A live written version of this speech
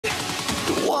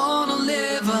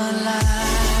Hey,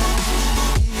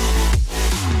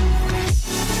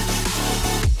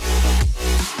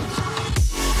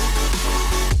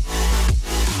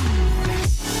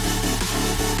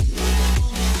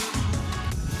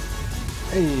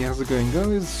 how's it going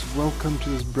guys? Welcome to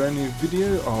this brand new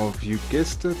video of, you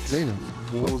guessed it,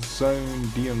 Warzone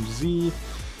DMZ.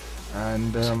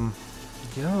 And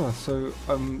yeah, so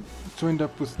I'm joined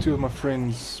up with two of my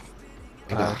friends,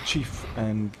 Chief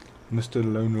and Mr.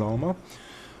 Lone Llama.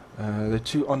 They're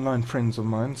two online friends of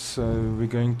mine, so we're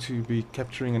going to be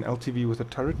capturing an LTV with a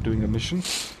turret, doing a mission,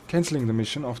 cancelling the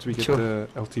mission after we get the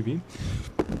LTV,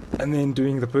 and then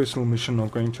doing the personal mission of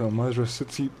going to Almazra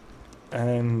City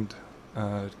and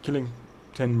killing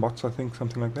 10 bots, I think,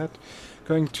 something like that.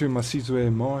 Going to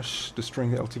Masizwe Marsh, destroying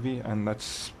the LTV, and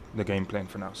that's the game plan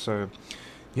for now. So,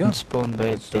 yeah. Ons spawn by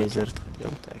het desert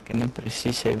gedeelte. Ek kan nie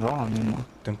presies sê waar nie, maar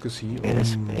dink is hier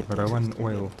Rowan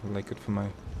Oil, lyk dit vir my.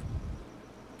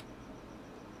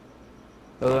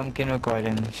 OOM ken ook al,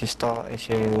 en as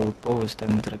jy pause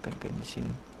dan druk, dan kan jy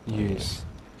sien. Yes.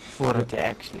 Voordat jy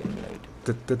actually inluid.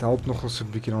 Dit help nog ons 'n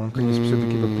bietjie, dan kan jy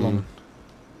spesifiek beplan.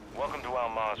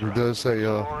 It does say,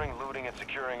 looting and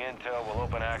securing intel will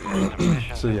open access to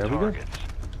missions and targets.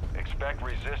 Expect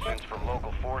resistance from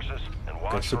local forces and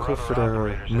watch for other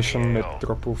operators in the mission met AO.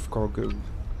 drop-off cargo.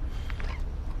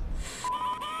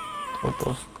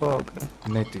 Drop-off cargo.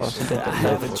 Netties. I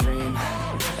have a dream,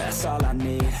 that's all I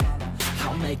need.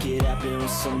 I'll make it happen with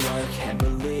some work and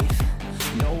belief.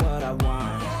 Know what I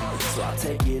want, so I'll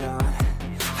take it on.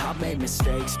 I've made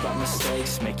mistakes, but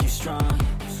mistakes make you strong.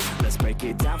 Let's break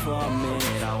it down for a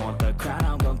minute. I want the crown,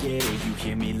 I'm gon' get it. You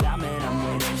hear me loud, man, I'm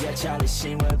winning. Yeah, Charlie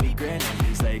Sheen will be grinning.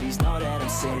 These ladies know that I'm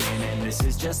sinning, and this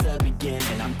is just the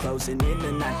beginning. I'm closing in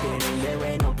the ninth inning. There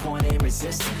ain't no point in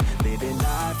resisting. Living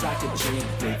life like a dream,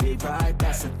 live it right,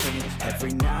 that's the thing.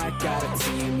 Every night got a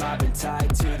team, I've been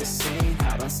tied to the scene.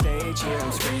 Out on stage, here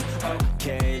I'm screaming.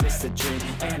 Okay, this the dream,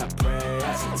 and I pray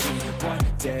as a team. One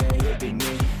day it'll be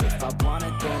me. If I want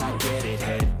it, then I get it.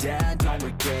 Head down, don't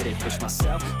regret it. Push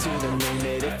myself to the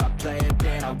limit. If I play it,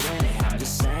 then I win it. I'm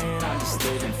just saying, I'm just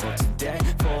living for today.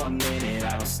 For a minute,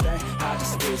 I don't stay, I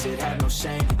just visit. Have no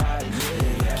shame, I admit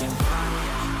it. They can count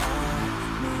on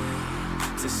me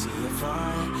to see if I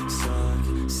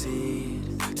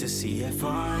succeed, to see if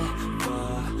I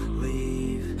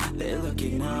believe. They're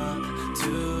looking up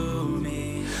to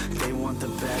me. They want the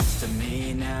best of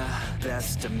me now,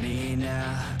 best of me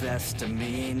now, best of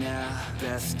me now,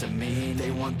 best of me.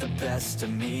 They want the best of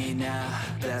me now,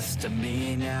 best of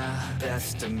me now,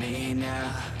 best of me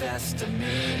now, best of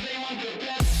me. They want the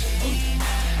best of me now.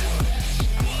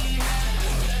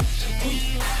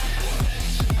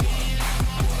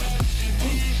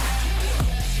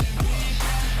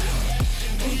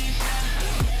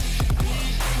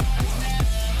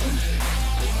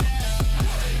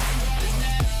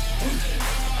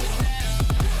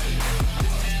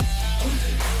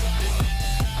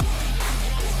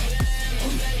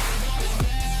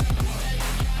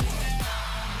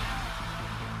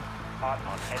 On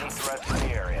any threats in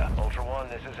the area. Ultra One,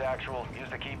 this is actual. Use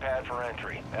the keypad for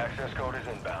entry. Access code is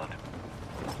inbound.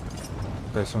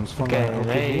 Best ons van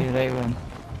Ray.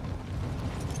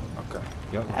 Okay,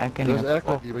 ja. Ek kan dis nie. ek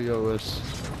wat hier by jou is.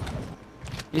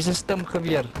 Hier's 'n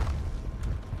stemgeweer.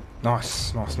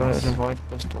 Nice. Een white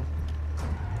pistol.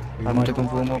 Dan moet ek hom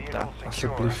voor op daar.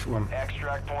 Asseblief, oom.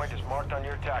 Extract point is marked on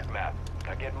your attack map.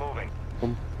 Now get moving.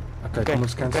 Okay, kom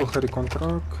ons cancel gou die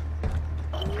kontrak.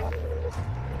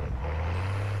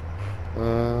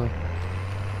 Ultra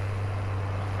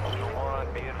One,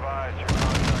 be advised your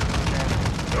contract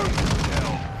is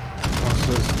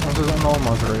Ons is aan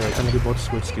Almazra, jy kan die bots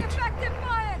goed skiet.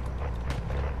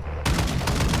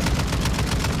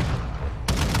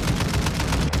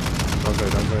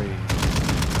 Dan sy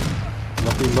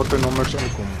nog die lotte nommers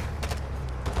inkom.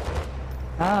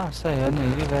 Sê, nee,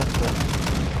 hierdie werk.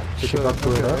 Sit jy bak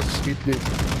toe Ek rechts? skiet nie.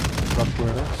 Bak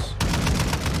toe rechts.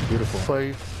 Beautiful.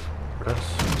 5, Rechts.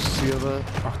 7.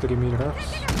 Achter die muur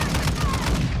rechts.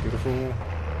 Beautiful.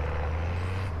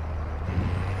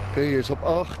 Okay, jy is op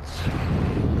 8.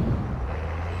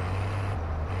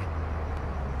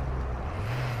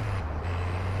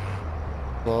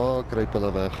 Waar kruip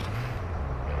hulle weg?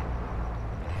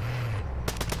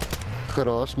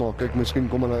 Geraas maak, kyk, miskien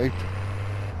kom hulle uit.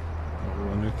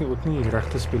 Net ook nie die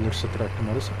regte spelers se trek,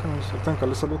 maar dis ook ons. Ek dink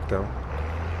hulle sal ook tel.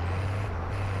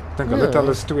 Ek dink hulle tel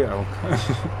is 2 elk.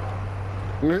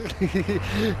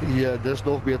 Ja, dis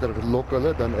nog beter, lok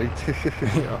hulle dan uit.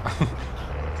 Ja.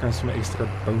 Kan jy my extra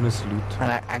bonus loot. En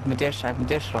ek moet eers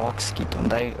raak skiet,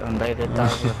 omdat dit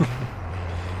daar ook.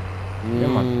 Ja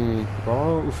man,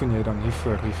 waar oefen jy dan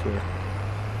hiervoor?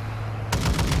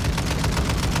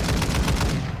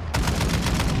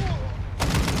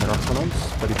 van ons,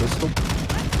 by die busstop.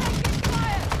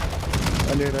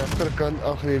 Aan die rechterkant,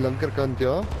 ag, aan die linkerkant,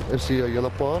 ja, is die hele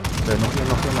paar. Okay, nog een,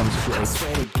 dan is het I uit.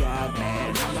 swear to God,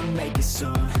 man, I'ma make it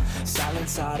soon.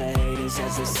 Silence all the haters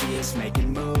as they see us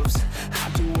making moves. I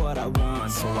do what I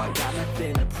want, so I got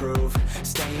nothing to prove.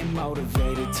 Staying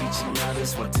motivated, teaching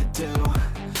others what to do.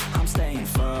 I'm staying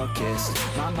focused,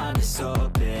 my mind is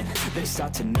open. They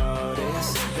start to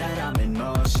notice that I'm in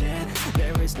motion.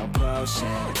 There is no potion,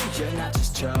 you're not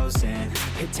just chosen.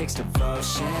 It takes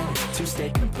devotion to stay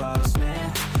composed,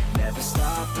 man. Never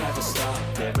stop,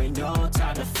 there ain't no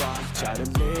time to fall. Try to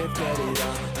live, get it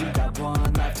up, you got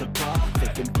one life to ball.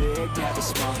 Thinking big, never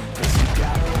small, cause you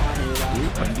gotta want it all.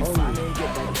 When you finally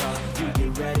get that call, you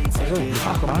get ready, take it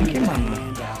all. Dankie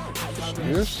man.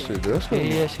 Yes, dis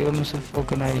Yes, jy moet se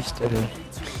fucking huis te doen.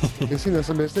 Jy sien, as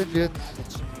 'n mens net weet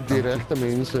die regte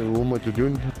mense hoe om dit te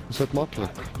doen, is dit maklik.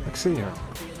 Ek sê ja,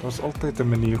 daar is altyd 'n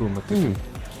manier om dit te doen.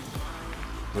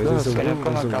 Ja, There is a Kan will, ek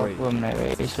kom there's ek a help way. hom nou.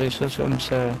 Is soms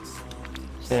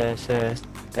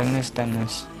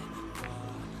dinges.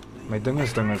 My ding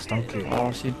is, dankie.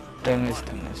 Als die dinges.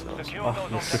 Ag,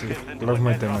 yes, love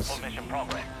my dinges.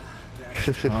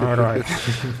 Alright.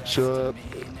 So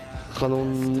gaan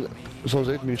ons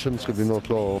het missions gedoen al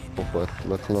klaar of wat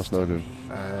gaan ons nou doen?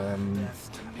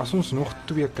 As ons nog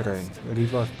 2 kry,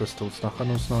 revive pistols, dan gaan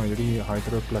ons na hierdie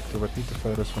hydro plek toe wat nie te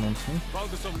ver is van ons nie.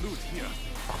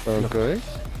 Okay.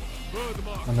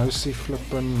 Maar nou sê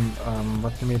flippen,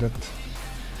 wat noem jy dit?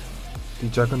 Die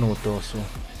Juggernaut daar so.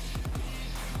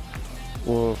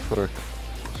 O, frik.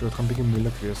 So dit gaan bietjie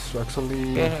moeilik wees. So ek sal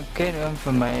die... Ken hom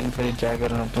vir my en vir die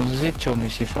Juggernaut. Ons is dit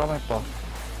chommies, jy vra my pa.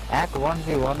 Ek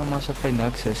 1v1 om as hy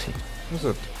niks is. Is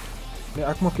dit? Nee,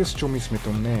 ek maak eers chommies met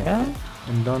hom, nee. Ja?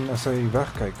 En dan as hy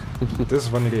wegkyk, dis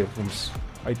wanneer jy ons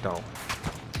uithaal.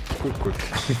 Goed.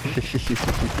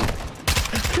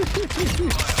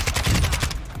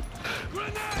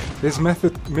 There's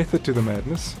method to the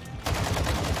madness.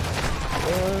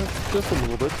 Just a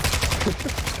little bit.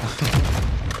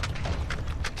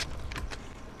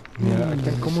 Ja, ek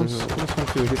dink kom ons gaan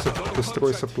vir hierdie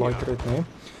destroy supply crate, nee.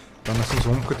 Dan as ons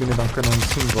hom gedoen het, dan kan ons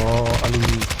sien waar al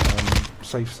die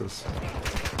safes is.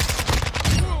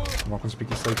 Maak ons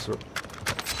bietjie safes op.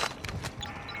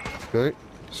 Okay.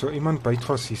 So iemand byt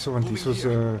vas hierso, want hierso is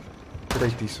 'n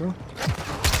crate hierso.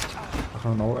 Ek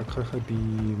gaan nou ek gou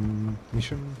die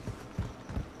mission.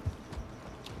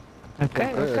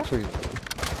 Okay. Ek sê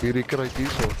hierdie kry ek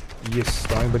hierso. Yes,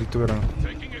 daai by die toring.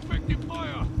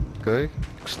 Okay,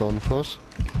 ek staan vas.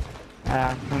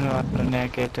 Ja, ek moet nou wat brengen,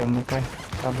 ek het hom, okay.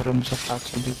 Kan vir hom so vat,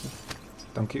 so bietjie.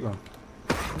 Dankie oom.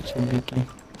 So bietjie.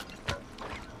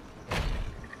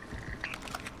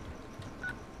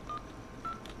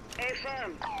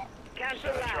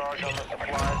 Set a charge on the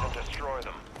supplies and destroy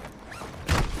them.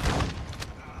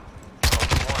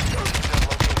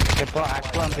 Ek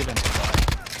plan dit.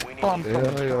 Kom.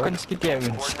 Kan skiet jy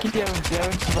wens. Skiet jy wens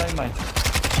by my.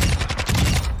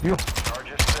 Jo.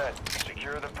 Charges set.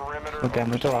 Secure the perimeter. Okay,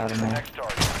 moet wel aan, nee. Next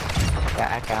target. Ja,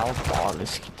 ek help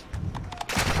alles skiet.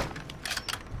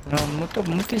 Nou,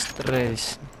 moet jy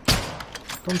stress.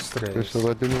 Kom stress. Dus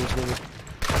wat doen ons nou?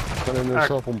 Kan hy nou Ek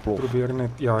self ontplof? probeer net,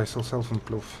 ja, hy sal self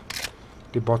ontplof.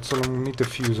 Die bot sal hom nie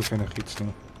defuse of enigiets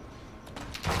nie.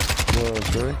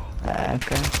 Okay.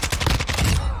 Okay.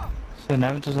 So,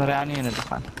 nou moet ons naar aan hier te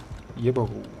gaan. Jebbo,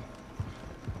 go.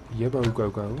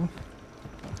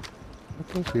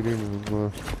 Wat is hierdie nou?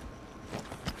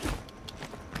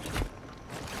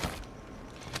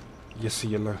 Jessie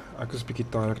julle, ek is bietjie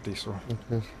tired hierso.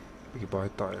 Okay. Bietjie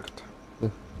baie tired.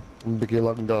 'n bietjie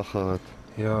lang dag gehad.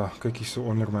 Ja, kyk hierso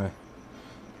onder my.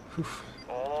 Oef,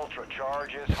 All ultra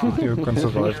charges hot. jy kan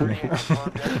survive nie.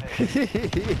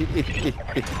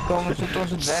 Kom, ons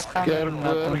moet weggaan en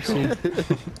laat ons zien.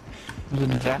 We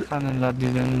moeten weggaan en laat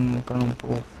die ding kan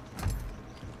ontploffen.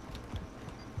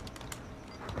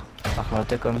 Ach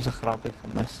wat, ek ons 'n grapie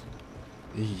gemis.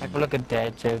 Ek wil ook 'n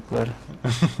dad joke hoor.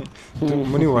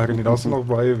 Moenie worry nie, daar sal nog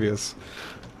baie wees.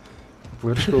 Op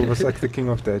hoërskool was ek the king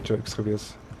of dad jokes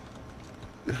gewees.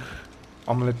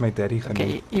 Almal het my daddy genoem.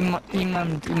 Okay, iemand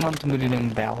moet die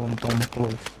ding bel om te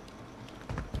ontplof.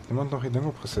 Iemand nog die ding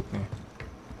opgesit nie.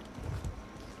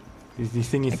 Die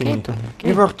thingy.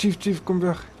 Nee, Wacht, chief, kom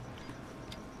weg.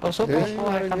 Pas op, hij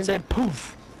gaat zeggen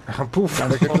poef. Hy gaan poef. Ja,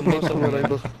 ek het pas gehoor hy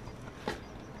begin.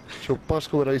 So pas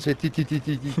gehoor hy sê ti.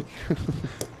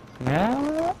 Ja.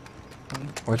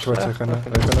 Wat sy gaan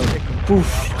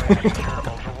poef.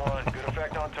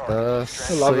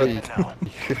 Love it.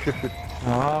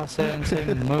 Ah, sy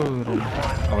moeder.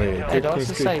 Oh ja, Hey, daar is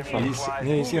 'n safe.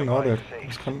 Nee, hy's hier nader.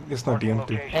 Ons gaan eers na die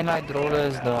toe. En hy drolle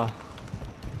is daar.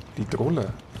 Die drolle?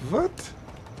 Wat?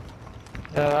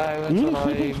 Hy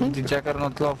het die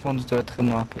Juggernaut klaar vir ons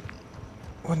doodgemaak.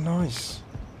 Oh, nice.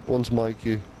 Ons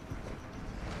maatjie.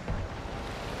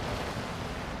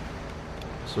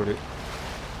 Sorry.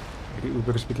 Die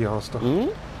Uber is bietjie haastig.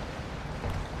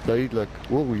 Duidelik.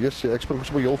 Oh, yes, ek spring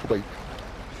so by jou verby.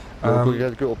 Hoe jy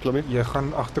kan opklim nie? Jy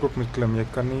gaan agterop moet klim. Jy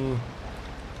kan nie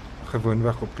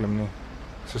gewoonweg opklim nie.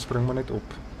 So spring maar net op.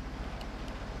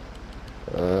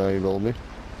 Hy wil nie.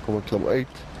 Kom ek klim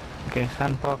uit. Okay,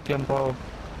 gaan klim op.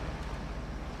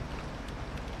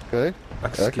 Okay.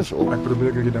 Ek is op. Ek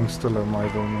probeer die ding stil hou, maar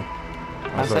hy wil nie.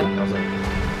 As hy.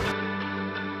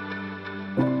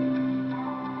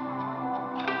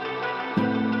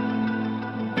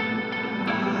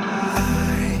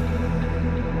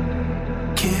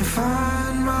 Can't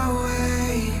find my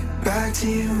way back to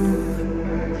you.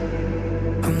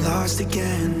 I'm lost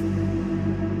again.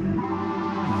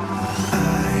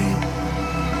 I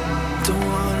don't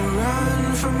wanna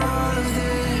run from all of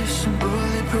this. I'm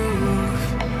bulletproof,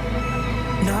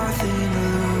 nothing to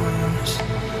lose.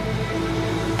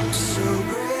 So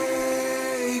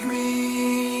break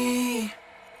me.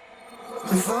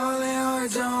 I'm falling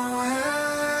hard, don't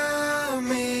help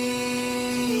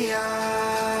me.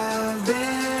 I've been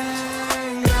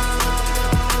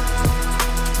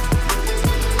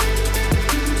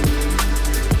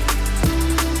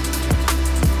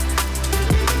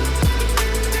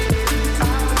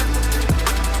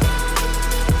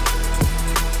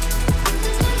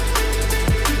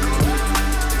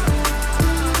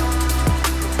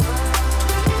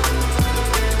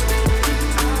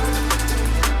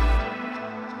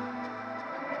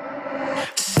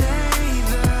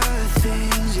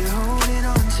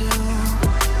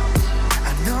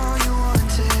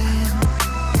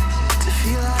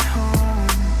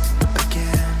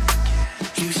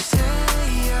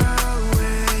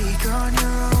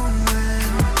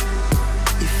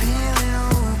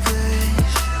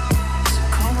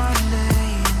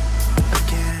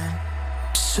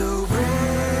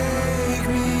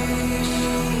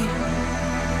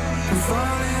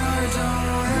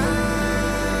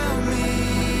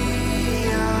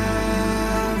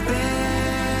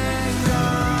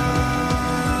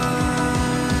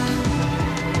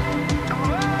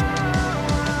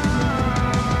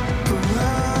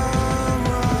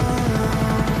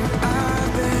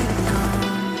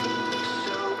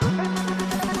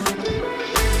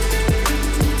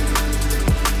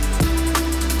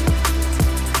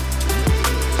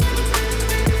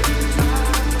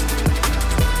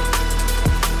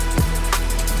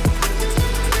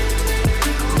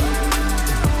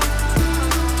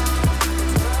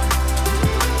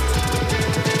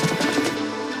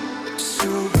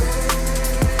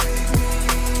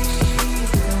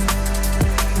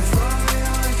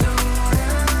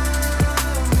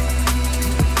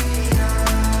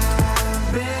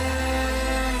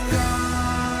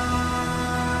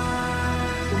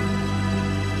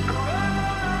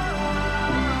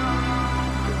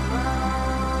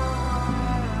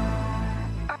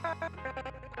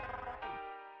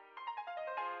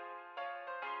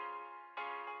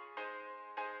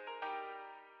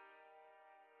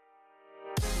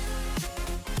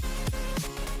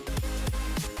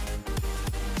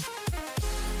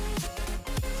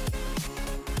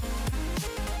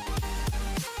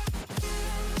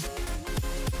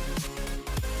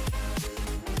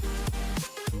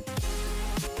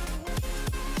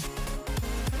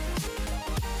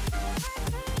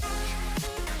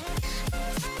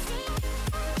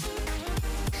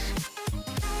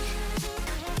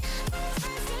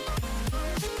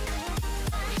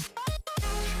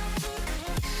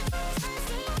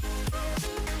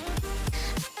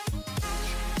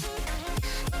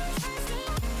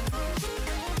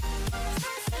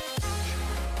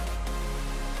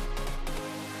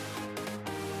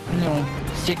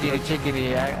Check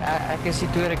die. Ek is die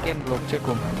tweede kenblok, check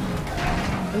hom.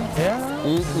 Ja?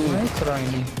 Nee, try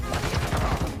nie.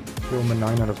 Gee hom 'n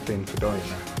 9 out of 10 vir daai,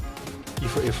 né? E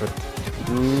for effort.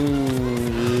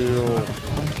 Ja.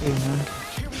 Okay, man.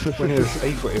 Wanneer is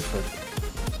A for effort?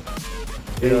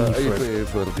 Ja, A for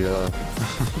effort, ja.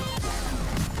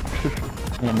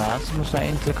 Ja, maar het moest nou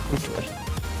eindelijk goed worden.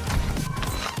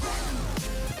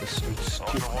 Dit is iets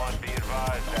stupid.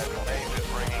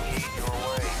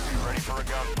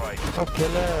 Oh,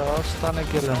 killen, staan een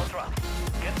killen.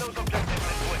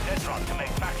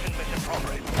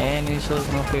 En die zal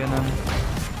het nog in hem.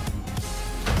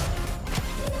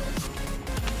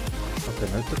 Okay,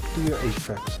 now to do your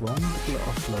AFAX. One will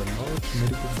offload large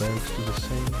medical bags to the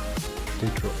same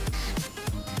data.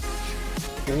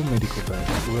 All medical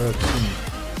bags work in.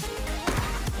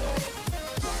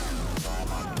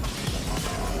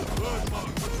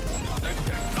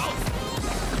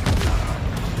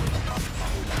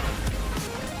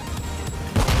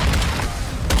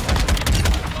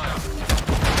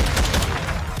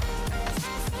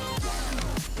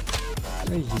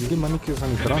 Hierdie mannetjie is aan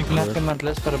die brand Nog hoor. iemand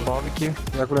lus vir 'n barbecue?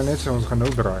 Ja, ek wil net sê ons gaan nou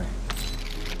draai.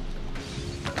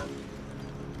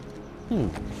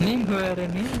 Nie môre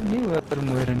nie, nie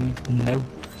oormôre nie. Nou.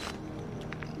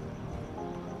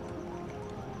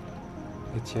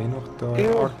 Het jy nog daai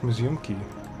Ja. art museumkie?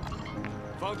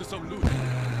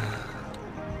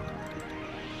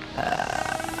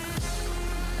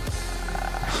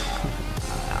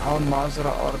 Armand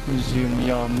Art Museum,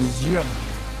 ja, museum.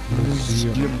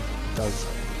 Dat is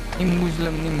Nie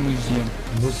moslim, nie museum.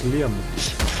 Muslim.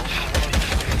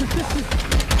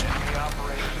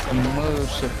 'n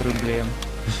moorse probleem.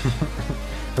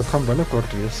 Dat gaan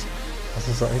binnekort wees, as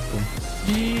ons daar uitkom.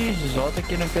 Jezus, wat ek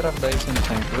 41.000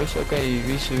 zijn. Wees oké,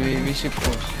 wie se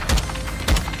kos?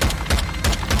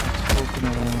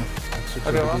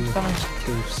 Oké, wat gaan ons?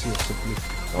 KFC asseblief.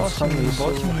 Ons Wat gaan gaan hier we so...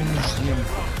 in een museum?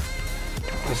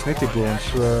 Is net die boom,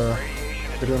 so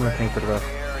 300 meter weg.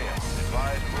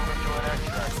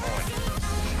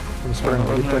 Kom spring,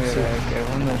 die taxi. Oké,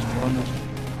 wonders.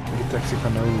 Die taxi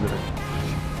gaan nou ry.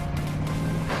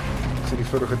 Ek sê die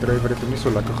vorige drywer het hom nie so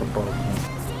lekker gepark nie.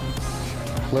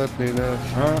 Glad nie, nee.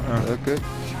 Oké.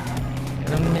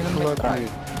 Glad nie.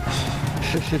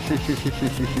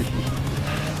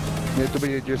 Net om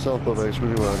je jezelf bewijs,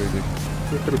 moet je waar nie.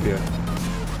 Goed probeer.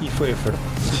 E for effort.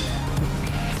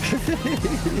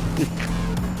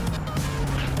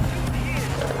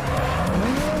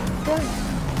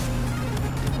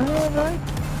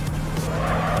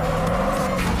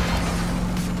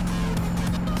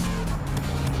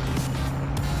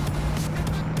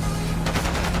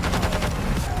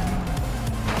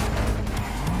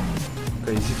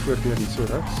 Oké, is die voordeur hier so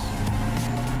rechts?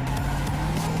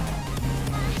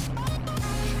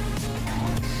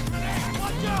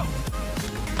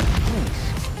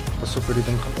 Pas op dat die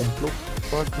ding gaan ontplof.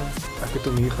 Ek het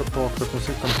hom hier gepark dat ons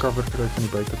net kan cover kry van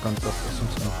die buitekant af as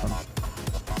ons nou gaan.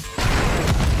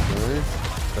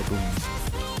 Kaboom.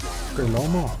 Oké,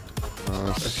 Llama.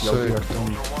 Is jou beurt om...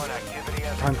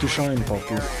 Time to shine,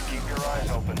 papi.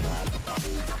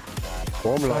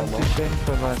 Waarom Llama? Time to shine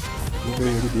vir wat? Hier wil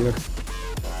jy die deur.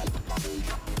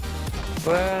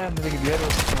 Moet ek weer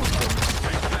wat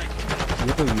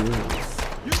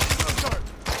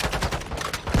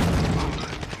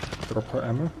Drop haar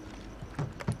ammo.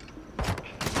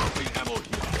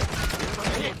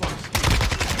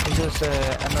 Is dus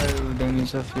ammo ding nie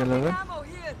so veel hoor?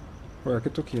 Oh, ek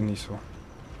het ook hier nie so.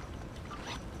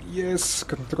 Yes,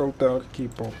 control turkey,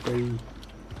 papi.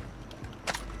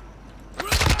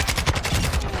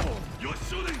 You're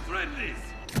shooting friendlies!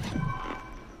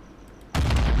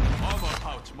 Armor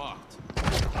pouch marked.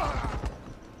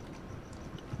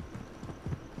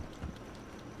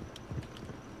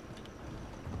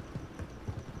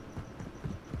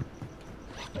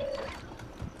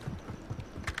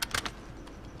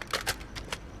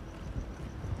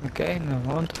 Oké, nou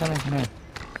rond gaan ek net.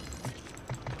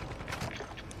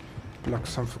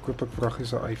 Laksaam verkoop ek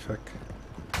vraggies aan IFAC.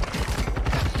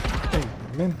 Hey,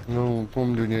 man. Nou,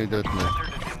 waarom doen jy dit nie?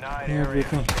 Nee, ek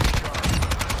weet nie.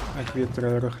 Ek weet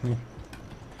regtig nie.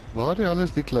 Waar die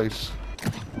alles die kluis?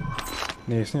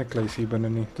 Nee, is nie 'n kluis hier binne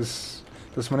nie. Dis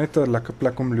maar net 'n lekker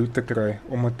plek om loot te kry,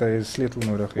 omdat hy 'n sleutel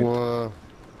nodig het.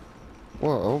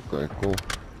 Oké, cool.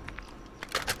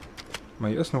 Maar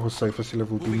jy is nog 'n safe as jy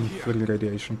wil doen vir die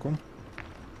radiation kom.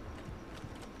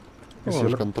 Is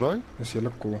Ons kan try. Is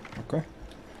julle cool, okay?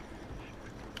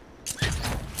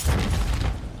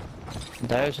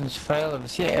 Duizends vuil,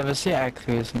 was jy ek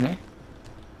geweest, nee?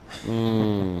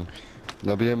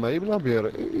 Nou ben jy my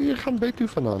probeer. Jy gaan by toe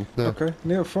vanaand. Nee. Okay,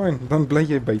 nee, fine. Dan bly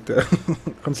jy buite.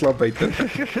 Gaan slaap buite.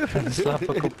 Slaap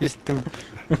ek op die stoep.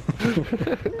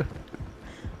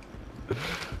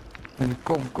 En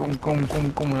kom,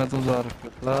 laat ons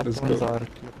hardloop. Laat ons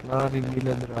hardloop. Laat die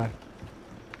wiele draai.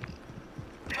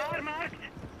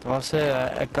 Het was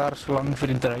een kar so lang vir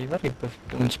die drywer,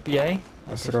 ons PA.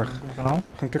 Dis reg.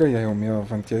 Gaan kry jy hom, ja,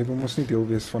 want jy wil mos nie deel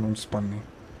wees van ons span nie.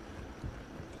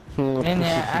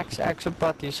 Nee, ek so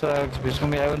pad hier so, ek is besig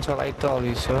om die ouens al uit te haal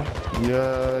hier so.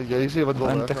 Ja, jy sê wat wil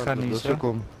Want te gaan hier so.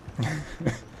 kom.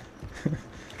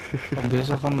 Ek is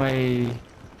besig om my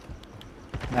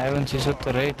ouens hier so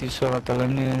te red hier so, wat hulle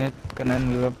nie net kan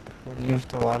inloop. Nie hoef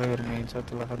te worry oor mense wat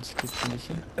hulle gaan skiet nie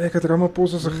sien. Ek het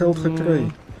Ramaphosa se geld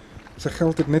gekry. Sy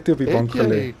geld het net op die bank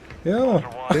gelê. Ja.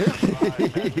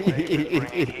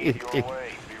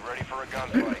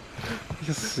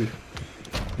 Yes.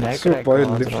 So baie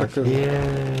lieflike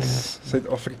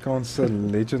Suid-Afrikaanse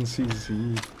legacies.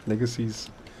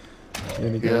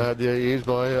 Ja, die is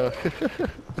baie.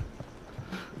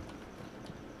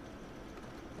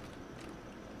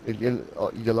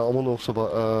 Julle allemaal nog so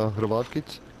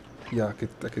rewardkits? Ja,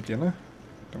 ek het ene.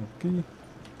 Dankie.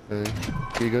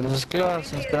 Keegan, Dat is klaar,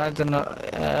 ons krijgt er nog...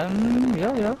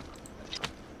 ja.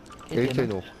 eet jy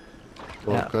nog?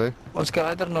 Ja. Oké. Ons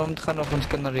krijgt er nog om te gaan of ons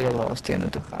kan er heel stenen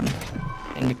toe gaan.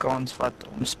 En die kans vat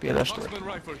om spelers te...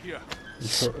 Marksman rifle here.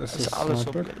 Is alles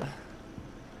op julle.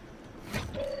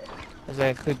 Dat is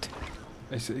eigenlijk goed.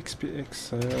 Is de XPX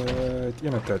het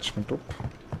een attachment op?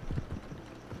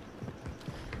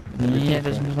 Nee,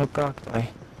 dat is nog kak bij.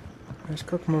 Hij is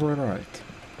kak maar right.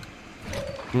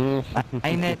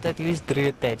 Hij heeft at least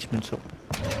 3 attachments op.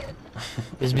 Dat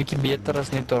is een beetje beter als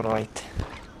net alright.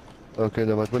 Oké,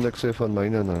 dan wat moet ik zeggen van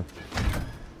mijne nou?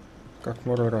 Kak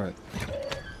maar right.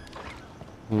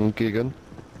 Keegan,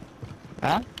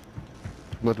 Huh?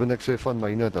 wat moet ik zeggen van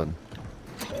mijne dan?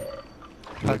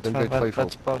 Ik denk dat Wat 5 op.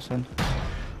 is pauze?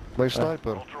 Mijn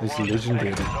sniper. Is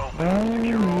legendary.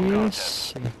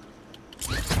 Yes.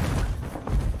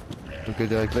 Oké,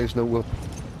 ja, ik lees nou op.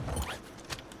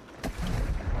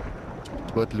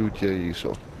 Wat loot jij hier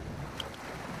zo?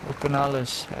 Ik kan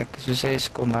alles. Ik zou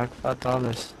zeggen, kom maar, ik vat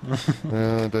alles.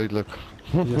 Ja, duidelijk.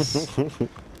 Yes.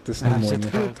 Het is niet mooi zit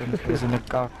meer. geld in, dat is in een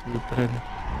kak erin.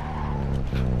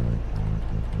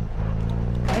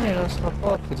 Nee, dat is nog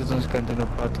wat. Goed dat ons kan doen op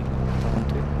wat die kant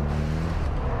toe.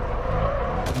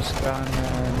 Ons kan...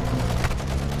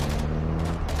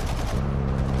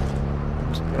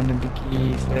 ons kan een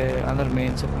beetje voor andere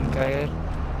mensen gaan kijken.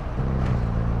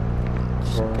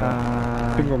 Ons kan...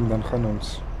 Ping om, dan gaan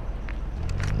ons.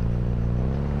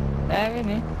 Nee, ik weet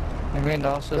niet. Ik weet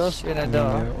dat als je net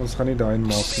daar. Nee, ons gaan niet daarin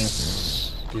maken.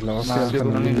 Die laatste Maar een ik gaan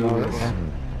nog we niet niet doen. door.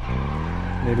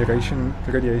 Nee, de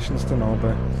radiation is te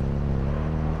nabij.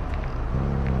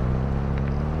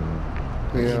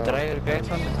 Als je Ja, drijver krijgt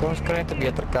van de komst krijgt, een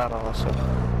beter kar als zo.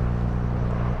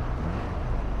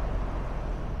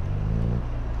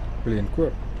 Wil je een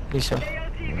koop? Is zo.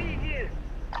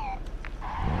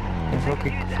 En fok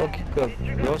je koop.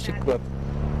 Los je koop.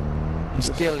 En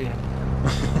stil je.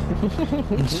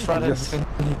 En zwaar Yes. het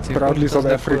niet. Proudly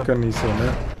South Africa niet zo, hè?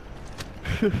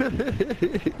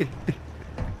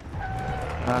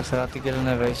 Nou, ze had ik jullie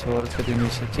naar wijs horen voor die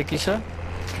nieuwste. Check je zo?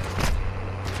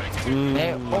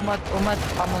 Nee, omdat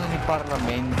allemaal in het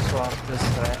parlement zwart is.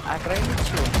 Ik rijd niet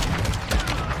zo.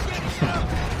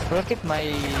 Ik heb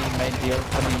mijn deel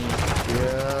van die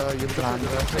ja, je moet landen.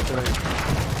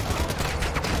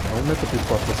 Hou net op die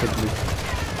pad, alsjeblieft.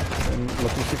 En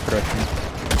laat ons die trekken.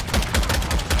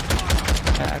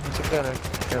 Ja, ik moet zeker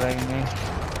krijgen, nee.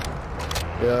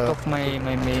 Ja, Toch mijn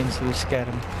mensen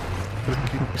beschermen.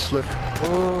 slip.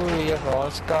 Oeh, je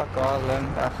gaat kakken,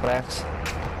 links, rechts.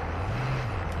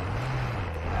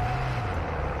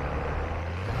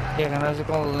 Ja, en als ik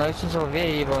al luister, zal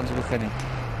weer hier bij ons beginnen.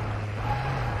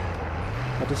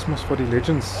 Maar dit moest voor die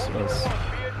legends is.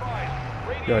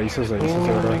 Ja, hier zo zijn, hier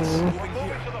zo rechts.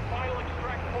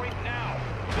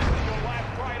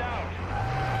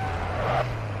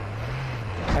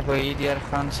 Ik wil hier die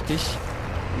ergens kies.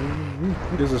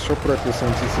 Dit is een ShopRite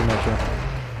licentie, Sinatra.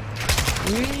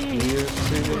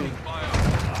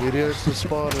 Hier is de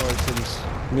spaarlicense.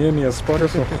 Nee, Spar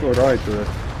is nog right hoor.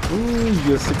 Oeh,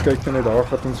 yes, ik kijk net daar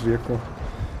wat ons weer kom.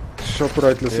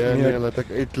 ShopRite Ja, licentie. nee, laat ik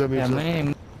uitklim Ja,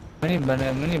 hier.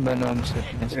 meneer binnen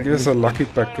omzetten. Dit is een Lucky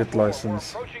Packet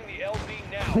license.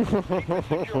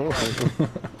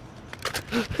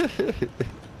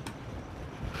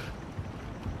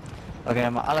 Oké,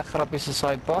 maar alle grapjes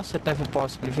aside, pas, zet even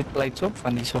pas, lieve plates op,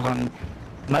 van die zo van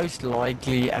most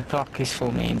likely een klokjes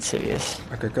voor mensen wees.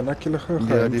 Oké, kan ek julle gou Ja,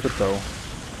 geheim die- vertel?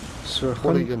 So, gaan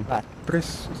Polygon.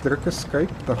 druk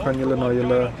escape, dan gaan julle na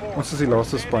julle, ons is die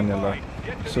laaste span julle.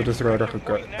 So dis rarig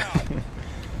oké.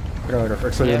 Rarig,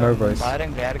 ek sal jou nou wys.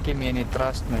 Waarom werk je mee niet,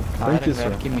 trust me. Dank je Waarom zo.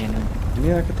 werk je mee niet?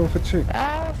 Nee, ek het hom gecheck.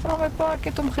 Ah, vraag my pa, ek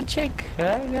het hom gecheck.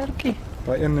 Ja, werk je.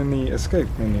 Daai een in die escape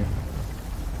menu.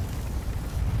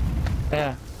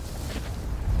 Ja.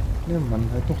 Nee man,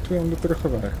 hy het nog 2 onder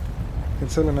teruggewerk. En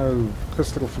sê hulle nou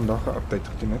gister of vandag 'n update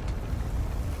gedoen het.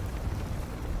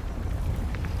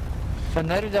 Van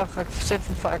nou die dag, ek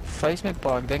face my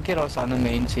pa, ek dink hier daar's ander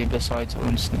mense hier besides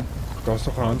ons nie. Daar's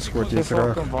nog 'n handskoot, Die jy's reg.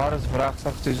 fucking waar is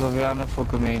vragtig, toe sal weer ander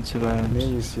fucking mense by ons.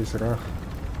 Nee, jy's reg.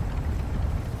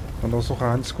 Want daar's nog 'n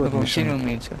handskoot Ek wil sien hoe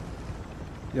mission. mense.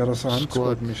 Ja, daar's 'n Squad.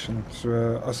 handskoot mission.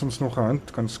 So as ons nog 'n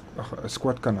hand kan 'n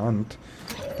squad kan hand,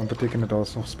 dan beteken dit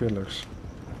daar's nog spelers.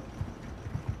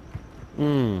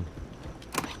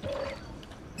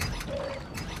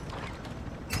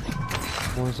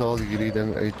 Hoe zal hierdie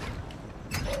ding uit?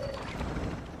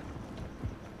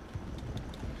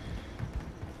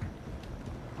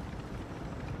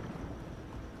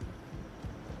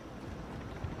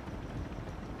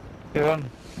 Ja,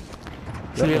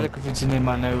 Ja, lelijk of iets in die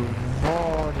man nou.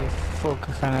 Waar die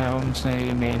volke gaan ons na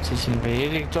die mense sien.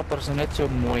 Hierdie choppers is net so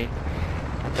mooi.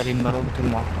 Dat hy maar rond toe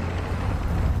maak.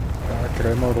 Ja, ek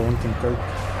ry maar rond en kyk.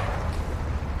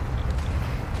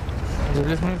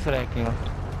 Asseblief nie vrek nie.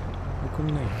 Hoekom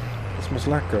nie? Dis mos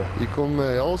lekker. Hier kom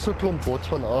helse klomp bots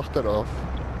van agter af.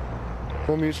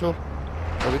 Kom hierso.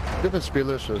 Ek weet dit is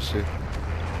spelers so sê.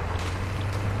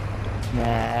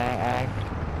 Nee,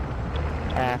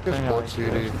 ek Dis bots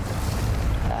hierdie.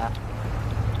 Ja.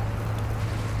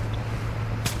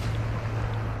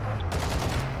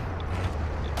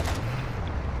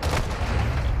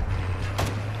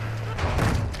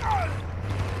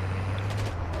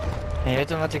 Je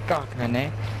weet wat ik kak, nee?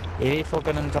 Hierdie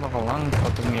volken kan nog lang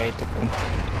vat om jy te kom.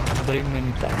 3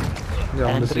 minute. Ja,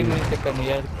 en in dis 3 nie- minute kan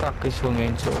jy kakke so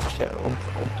mense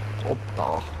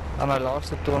opdaag. Aan my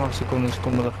laaste 20 secondes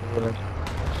kom hulle gewoonlik.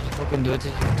 Fucking dood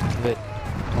is jy weet.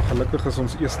 Maar gelukkig is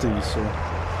ons eerste hierso.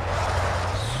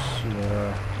 So,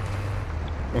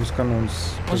 ons kan ons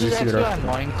Ons is posisie echt so reg. aan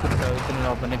mine gehou en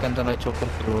na binnekant aan die chopper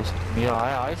verloos.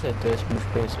 Ja, hy sê dit is mos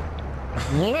besig.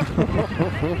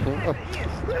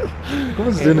 Kom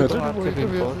ons doen dit.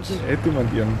 bots. Het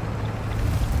iemand een?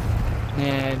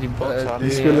 Nee, die bots aan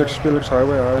Die spelers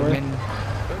highway. min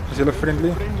Is julle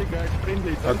friendly? Friendly guys,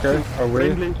 friendly. Okay,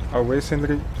 Friendly. away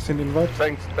send invite.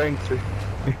 Thanks.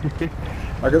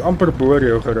 Ek het amper boor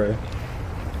jou gery.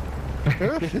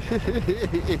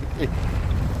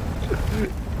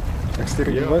 Ek stuur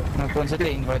die Ja. invite. nou kon sy 'n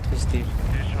invite gestuur.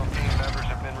 Additional team members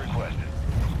have been requested.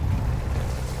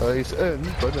 Hy is in,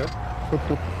 binne.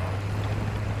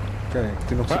 Okay, ek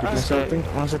doen nog so 'n bietjie setting.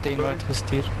 Ons het 'n invite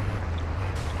gestuur.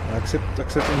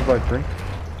 Accept invite, Brink.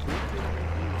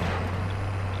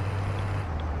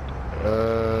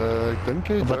 Ek dink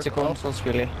hy Wat se konsol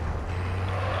speel jy?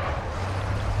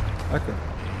 Okay.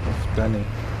 Of Danny.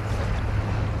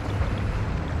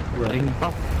 Ring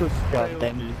pap. Ja,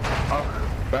 dan.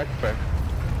 Backpack.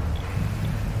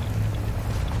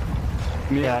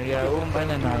 Ja, OOM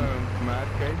binne nou. Merk,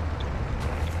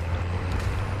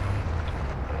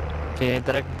 Jy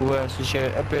druk bo, soos jy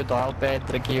op jou dialpad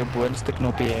druk jy jou boonste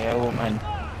knoppie jy hou hom in.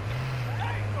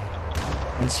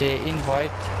 En sê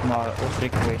invite maar of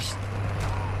request.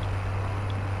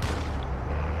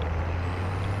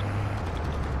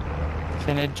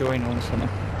 Sê net join ons in.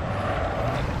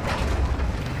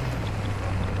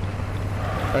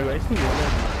 Hy wys nie julle.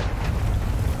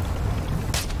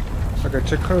 Okay,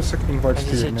 check gou as ek invite As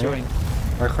jy stuur, sê nee. join.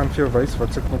 Hy gaan vir jou wys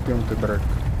wat se knoppie om te druk.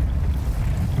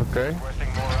 Okay.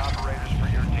 Requesting more operators for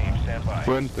your team. Stand by.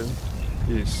 Punte.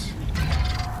 Yes.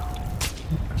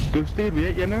 Doen stuur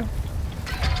weer ene.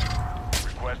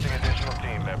 Requesting additional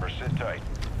team members. Sit tight.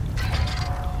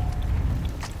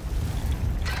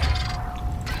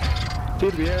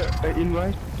 Stuur weer 'n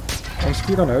invite. Ons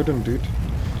stuur aanhoudend, dude.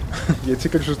 Jy het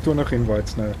seker soos 20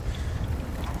 invites nou.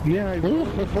 Nee, hy wil.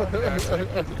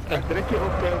 Ek druk jy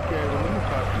op okay, wil nie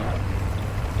vat nie.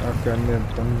 Okay, nee,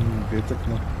 dan weet ek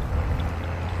nie.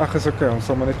 Ag, is okay, ons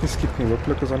sal maar net nie skiet nie.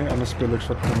 Hooplik is daar nie ander spelers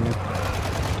wat kom nie.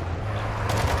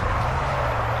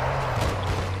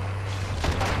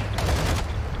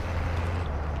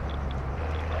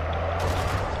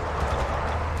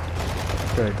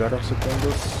 Okay, 30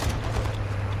 secondes.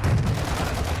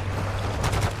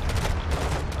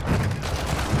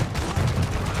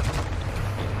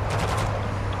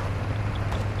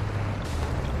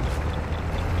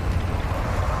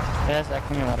 Ja, ek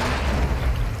kan nie waarom.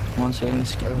 Ons sê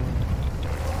inskep.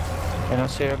 En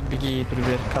ons sê ook bietjie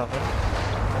probeer cover.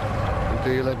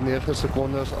 Natuurlijk 9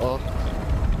 secondes, 8,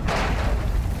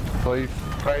 5,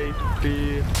 5,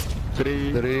 4,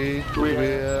 3, 3,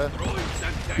 2,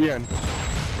 1.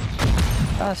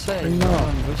 Ah, sê. Ja.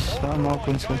 Dus, maak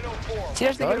ons so.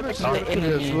 Cheers, Daai ek was het lekker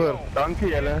in is hoor. Dankie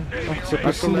julle. Ag, se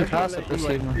Ek kom plesier. net Ja, se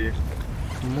plesier, man.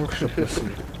 Moeg se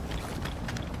plesier.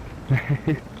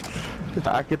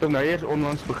 Ek het hom nou eers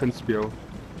onlangs begin speel.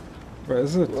 Wat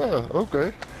is dit? Ja,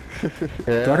 oké.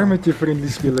 Daarom het jy vriendly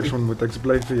spelers ontmoet. Ek's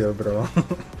bly vir jou, bro.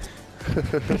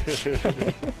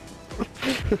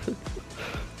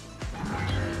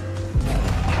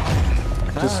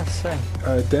 Ah, sê.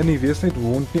 Danny, wees net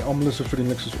hond nie almal is so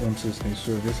vriendelik soos ons is nie.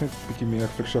 So wees net bietjie meer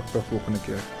versigtig volgende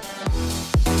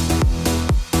keer.